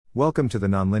Welcome to the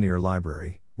Nonlinear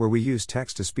Library, where we use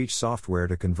text-to-speech software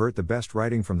to convert the best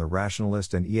writing from the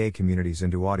Rationalist and EA communities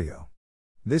into audio.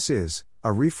 This is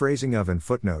a rephrasing of and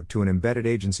footnote to an embedded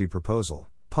agency proposal,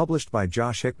 published by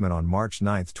Josh Hickman on March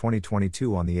 9,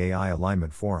 2022 on the AI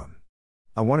Alignment Forum.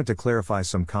 I wanted to clarify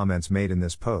some comments made in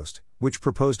this post, which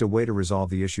proposed a way to resolve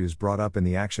the issues brought up in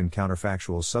the Action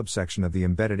Counterfactuals subsection of the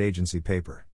embedded agency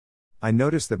paper. I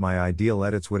noticed that my ideal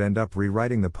edits would end up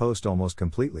rewriting the post almost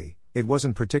completely. It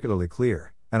wasn't particularly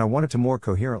clear, and I wanted to more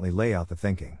coherently lay out the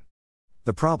thinking.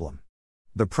 The problem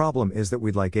is that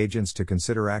we'd like agents to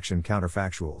consider action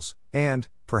counterfactuals, and,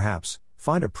 perhaps,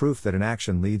 find a proof that an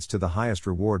action leads to the highest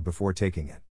reward before taking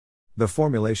it. The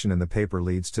formulation in the paper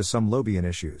leads to some Lobian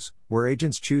issues, where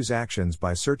agents choose actions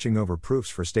by searching over proofs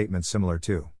for statements similar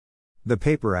to. The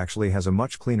paper actually has a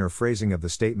much cleaner phrasing of the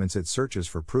statements it searches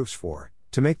for proofs for,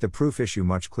 to make the proof issue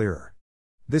much clearer.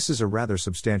 This is a rather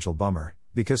substantial bummer,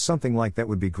 because something like that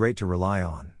would be great to rely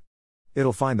on.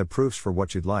 It'll find the proofs for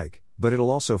what you'd like, but it'll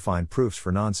also find proofs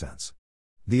for nonsense.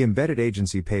 The embedded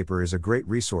agency paper is a great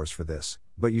resource for this,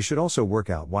 but you should also work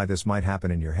out why this might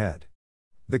happen in your head.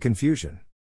 The confusion.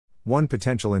 One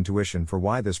potential intuition for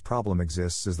why this problem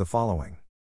exists is the following.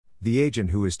 The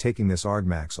agent who is taking this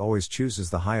argmax always chooses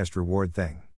the highest reward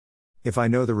thing. If I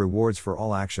know the rewards for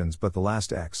all actions but the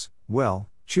last x, well,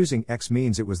 choosing x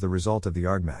means it was the result of the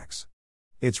argmax.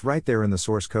 It's right there in the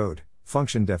source code,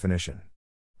 function definition.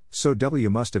 So W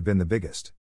must have been the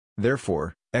biggest.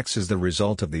 Therefore, x is the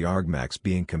result of the argmax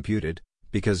being computed,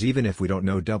 because even if we don't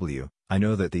know W, I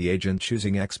know that the agent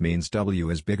choosing x means W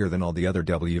is bigger than all the other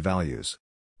W values.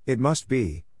 It must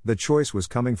be, the choice was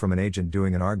coming from an agent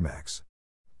doing an argmax.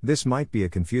 This might be a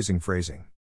confusing phrasing.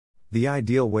 The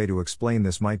ideal way to explain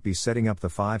this might be setting up the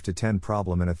 5 to 10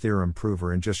 problem in a theorem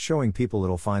prover and just showing people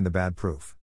it'll find the bad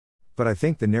proof. But I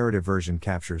think the narrative version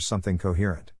captures something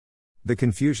coherent. The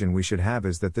confusion we should have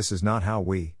is that this is not how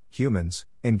we, humans,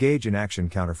 engage in action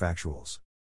counterfactuals.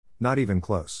 Not even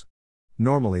close.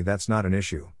 Normally that's not an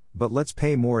issue, but let's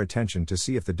pay more attention to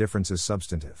see if the difference is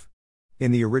substantive.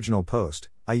 In the original post,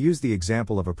 I used the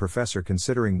example of a professor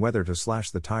considering whether to slash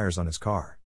the tires on his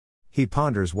car. He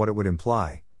ponders what it would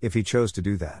imply, if he chose to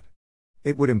do that.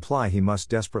 It would imply he must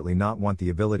desperately not want the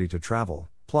ability to travel,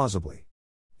 plausibly.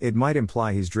 It might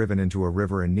imply he's driven into a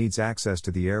river and needs access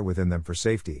to the air within them for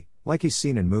safety, like he's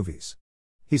seen in movies.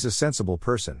 He's a sensible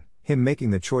person, him making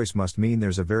the choice must mean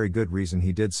there's a very good reason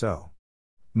he did so.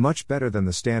 Much better than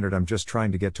the standard I'm just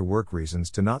trying to get to work reasons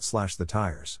to not slash the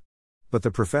tires. But the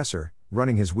professor,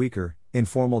 running his weaker,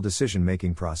 informal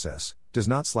decision-making process, does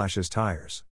not slash his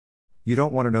tires. You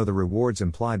don't want to know the rewards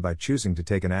implied by choosing to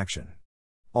take an action.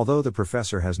 Although the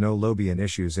professor has no Lobian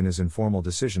issues in his informal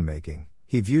decision-making,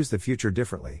 he views the future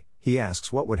differently. He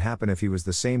asks what would happen if he was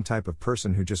the same type of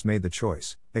person who just made the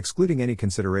choice, excluding any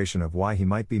consideration of why he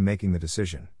might be making the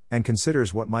decision, and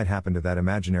considers what might happen to that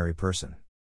imaginary person.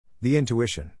 The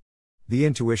intuition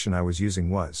I was using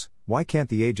was, why can't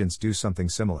the agents do something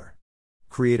similar?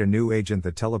 Create a new agent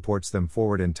that teleports them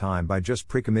forward in time by just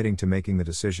precommitting to making the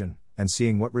decision, and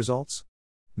seeing what results?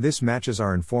 This matches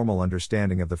our informal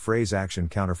understanding of the phrase action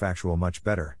counterfactual much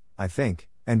better, I think,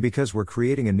 and because we're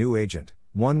creating a new agent,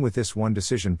 one with this one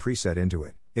decision preset into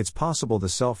it, it's possible the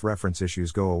self-reference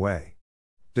issues go away.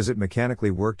 Does it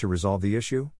mechanically work to resolve the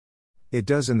issue? It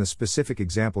does in the specific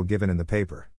example given in the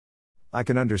paper. I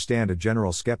can understand a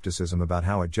general skepticism about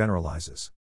how it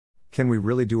generalizes. Can we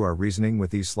really do our reasoning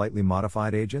with these slightly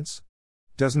modified agents?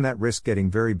 Doesn't that risk getting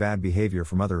very bad behavior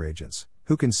from other agents,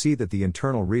 who can see that the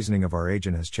internal reasoning of our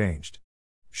agent has changed?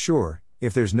 Sure,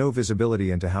 if there's no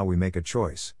visibility into how we make a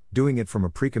choice, doing it from a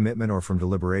precommitment or from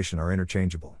deliberation are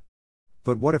interchangeable.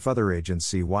 But what if other agents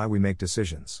see why we make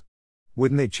decisions?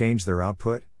 Wouldn't they change their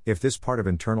output, if this part of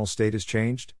internal state is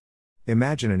changed?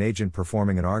 Imagine an agent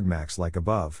performing an argmax like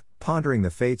above, pondering the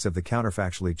fates of the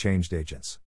counterfactually changed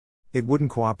agents. It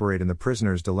wouldn't cooperate in the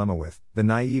prisoner's dilemma with, the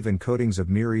naive encodings of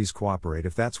mere ease cooperate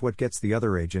if that's what gets the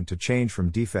other agent to change from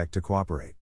defect to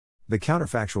cooperate. The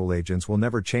counterfactual agents will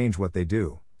never change what they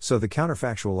do, so the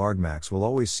counterfactual argmax will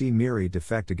always see mere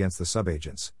defect against the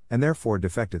subagents, and therefore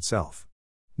defect itself.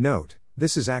 Note,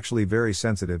 this is actually very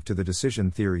sensitive to the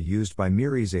decision theory used by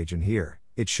Miri's agent here.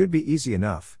 It should be easy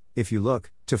enough, if you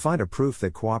look, to find a proof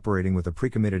that cooperating with a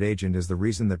precommitted agent is the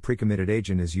reason that precommitted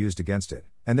agent is used against it,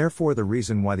 and therefore the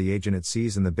reason why the agent it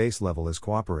sees in the base level is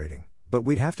cooperating. But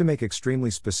we'd have to make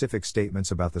extremely specific statements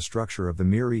about the structure of the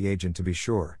Miri agent to be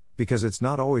sure, because it's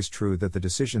not always true that the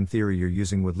decision theory you're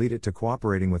using would lead it to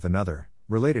cooperating with another,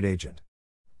 related agent.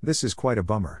 This is quite a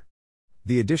bummer.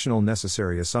 The additional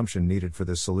necessary assumption needed for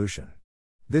this solution.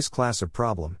 This class of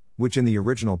problem, which in the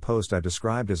original post I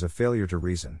described as a failure to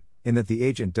reason, in that the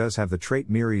agent does have the trait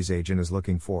Miri's agent is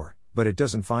looking for, but it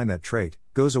doesn't find that trait,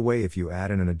 goes away if you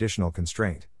add in an additional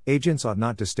constraint. Agents ought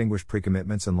not distinguish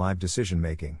precommitments and live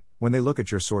decision-making when they look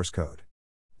at your source code.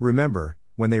 Remember,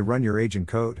 when they run your agent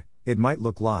code, it might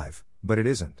look live, but it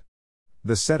isn't.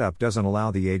 The setup doesn't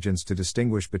allow the agents to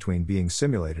distinguish between being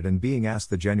simulated and being asked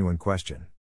the genuine question.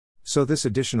 So this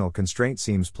additional constraint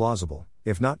seems plausible,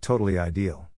 if not totally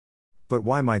ideal. But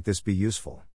why might this be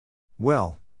useful?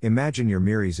 Well, imagine your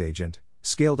Miri's agent,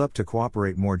 scaled up to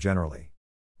cooperate more generally.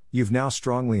 You've now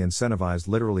strongly incentivized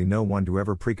literally no one to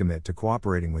ever precommit to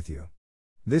cooperating with you.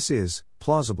 This is,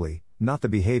 plausibly, not the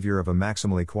behavior of a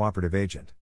maximally cooperative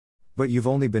agent. But you've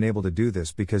only been able to do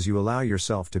this because you allow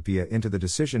yourself to peer into the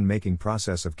decision-making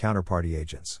process of counterparty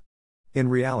agents. In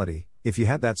reality, if you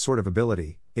had that sort of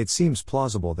ability, it seems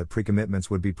plausible that precommitments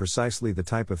would be precisely the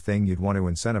type of thing you'd want to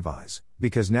incentivize,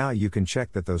 because now you can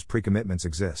check that those precommitments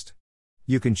exist.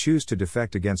 You can choose to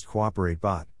defect against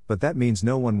coherent.The, but that means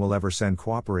no one will ever send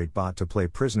coherent.The to play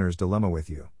prisoner's dilemma with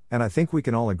you, and I think we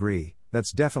can all agree,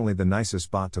 that's definitely the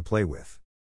nicest bot to play with.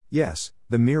 Yes,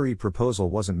 the Miri proposal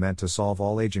wasn't meant to solve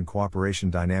all agent cooperation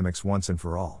dynamics once and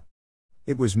for all.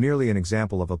 It was merely an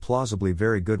example of a plausibly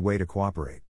very good way to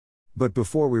cooperate. But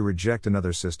before we reject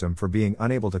another system for being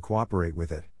unable to cooperate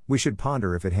with it, we should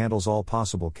ponder if it handles all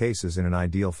possible cases in an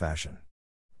ideal fashion.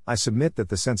 I submit that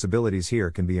the sensibilities here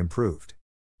can be improved.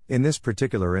 In this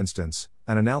particular instance,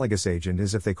 an analogous agent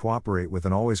is if they cooperate with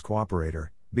an always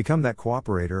cooperator, become that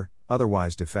cooperator,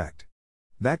 otherwise defect.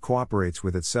 That cooperates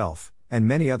with itself, and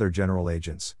many other general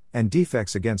agents, and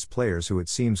defects against players who it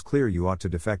seems clear you ought to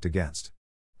defect against.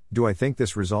 Do I think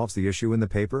this resolves the issue in the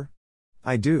paper?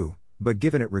 I do, but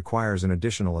given it requires an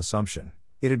additional assumption,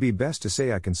 it'd be best to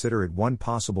say I consider it one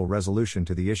possible resolution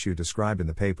to the issue described in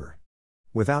the paper.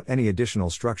 Without any additional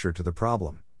structure to the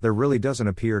problem, there really doesn't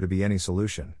appear to be any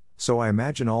solution, so I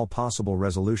imagine all possible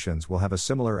resolutions will have a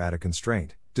similar add a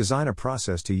constraint, design a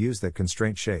process to use that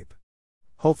constraint shape.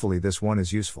 Hopefully this one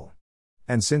is useful.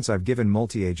 And since I've given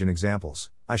multi-agent examples,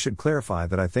 I should clarify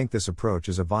that I think this approach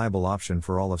is a viable option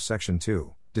for all of Section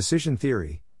 2, Decision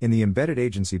Theory, in the Embedded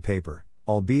Agency paper,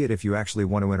 albeit if you actually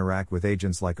want to interact with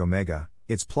agents like Omega,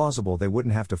 it's plausible they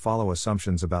wouldn't have to follow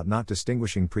assumptions about not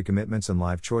distinguishing precommitments and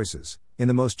live choices, in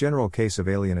the most general case of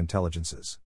alien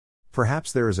intelligences.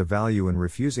 Perhaps there is a value in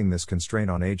refusing this constraint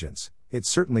on agents, it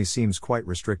certainly seems quite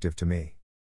restrictive to me.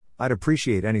 I'd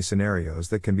appreciate any scenarios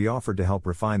that can be offered to help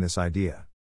refine this idea.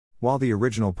 While the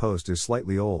original post is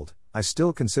slightly old, I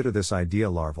still consider this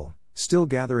idea larval, still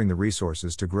gathering the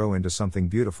resources to grow into something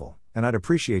beautiful, and I'd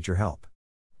appreciate your help.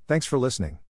 Thanks for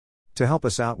listening. To help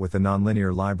us out with the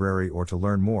Nonlinear Library or to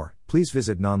learn more, please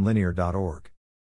visit nonlinear.org.